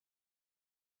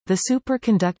The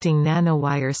superconducting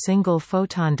nanowire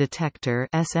single-photon detector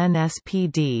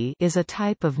 (SNSPD) is a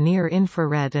type of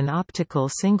near-infrared and optical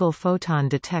single-photon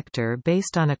detector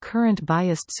based on a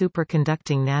current-biased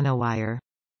superconducting nanowire.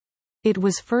 It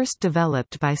was first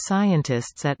developed by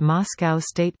scientists at Moscow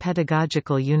State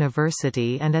Pedagogical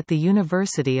University and at the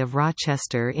University of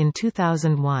Rochester in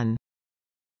 2001.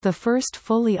 The first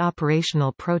fully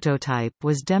operational prototype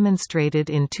was demonstrated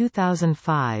in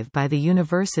 2005 by the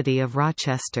University of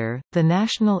Rochester, the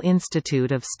National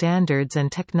Institute of Standards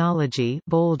and Technology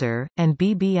Boulder, and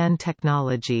BBN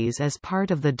Technologies as part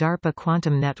of the DARPA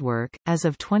Quantum Network. As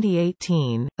of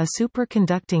 2018, a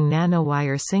superconducting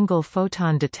nanowire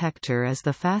single-photon detector is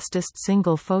the fastest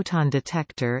single-photon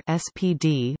detector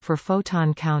 (SPD) for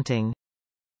photon counting.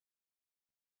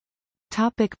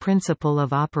 Principle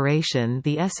of operation.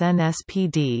 The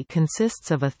SNSPD consists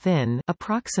of a thin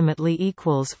approximately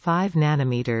equals 5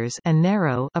 nanometers and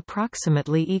narrow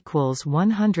approximately equals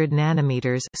 100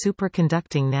 nanometers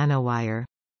superconducting nanowire.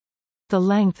 The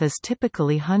length is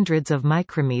typically hundreds of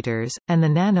micrometers, and the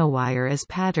nanowire is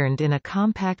patterned in a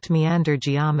compact meander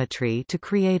geometry to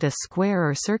create a square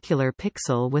or circular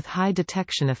pixel with high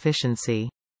detection efficiency.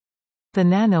 The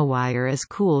nanowire is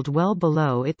cooled well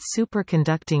below its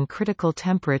superconducting critical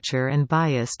temperature and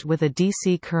biased with a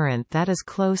DC current that is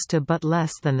close to but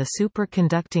less than the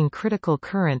superconducting critical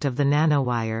current of the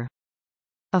nanowire.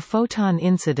 A photon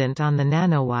incident on the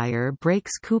nanowire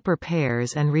breaks Cooper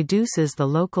pairs and reduces the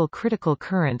local critical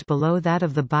current below that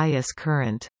of the bias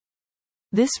current.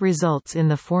 This results in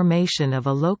the formation of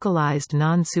a localized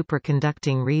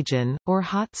non-superconducting region, or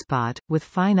hotspot, with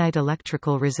finite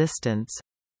electrical resistance.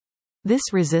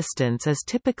 This resistance is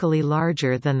typically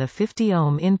larger than the 50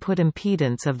 ohm input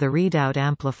impedance of the readout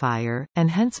amplifier,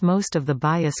 and hence most of the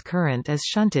bias current is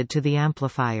shunted to the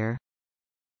amplifier.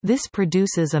 This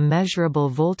produces a measurable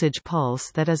voltage pulse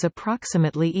that is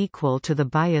approximately equal to the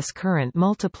bias current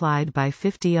multiplied by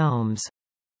 50 ohms.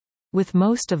 With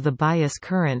most of the bias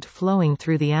current flowing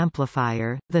through the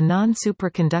amplifier, the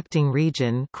non-superconducting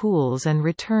region cools and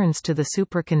returns to the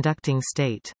superconducting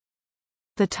state.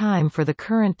 The time for the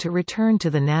current to return to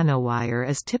the nanowire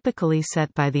is typically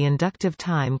set by the inductive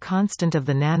time constant of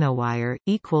the nanowire,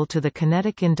 equal to the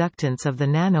kinetic inductance of the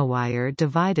nanowire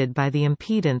divided by the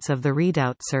impedance of the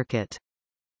readout circuit.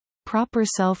 Proper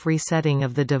self-resetting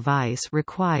of the device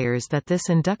requires that this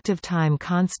inductive time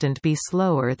constant be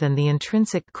slower than the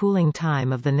intrinsic cooling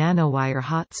time of the nanowire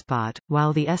hotspot.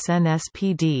 While the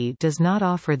SNSPD does not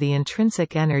offer the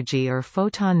intrinsic energy or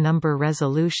photon number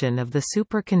resolution of the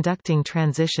superconducting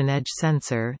transition edge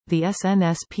sensor, the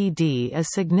SNSPD is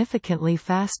significantly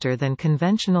faster than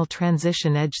conventional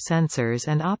transition edge sensors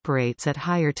and operates at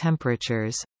higher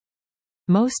temperatures.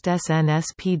 Most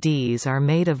SNSPDs are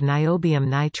made of niobium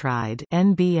nitride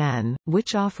 (NBN),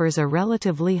 which offers a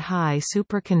relatively high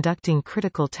superconducting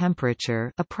critical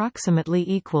temperature, approximately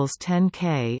equals 10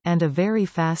 K, and a very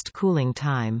fast cooling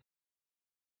time.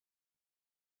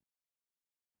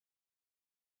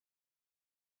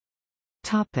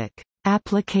 Topic: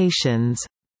 Applications.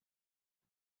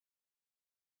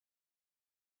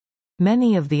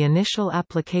 Many of the initial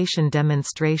application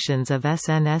demonstrations of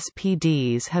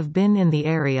SNSPDs have been in the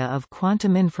area of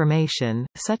quantum information,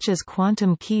 such as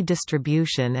quantum key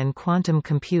distribution and quantum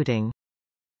computing.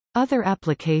 Other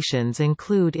applications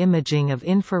include imaging of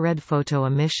infrared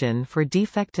photoemission for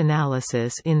defect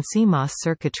analysis in CMOS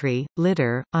circuitry,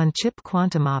 lidar, on-chip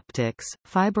quantum optics,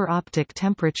 fiber optic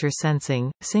temperature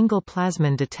sensing, single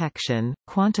plasmon detection,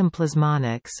 quantum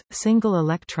plasmonics, single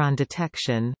electron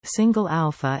detection, single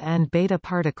alpha and beta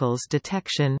particles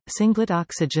detection, singlet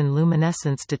oxygen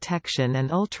luminescence detection, and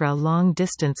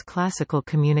ultra-long-distance classical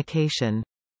communication.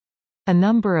 A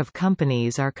number of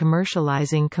companies are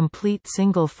commercializing complete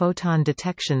single-photon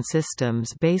detection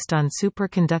systems based on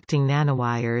superconducting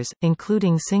nanowires,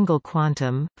 including Single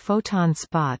Quantum, Photon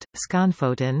Spot,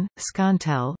 Sconphoton,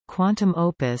 Scontel, Quantum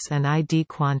Opus and ID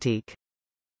Quantique.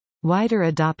 Wider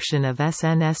adoption of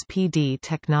SNSPD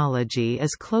technology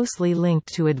is closely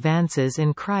linked to advances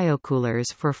in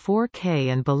cryocoolers for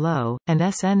 4K and below, and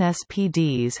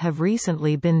SNSPDs have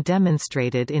recently been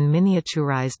demonstrated in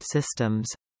miniaturized systems.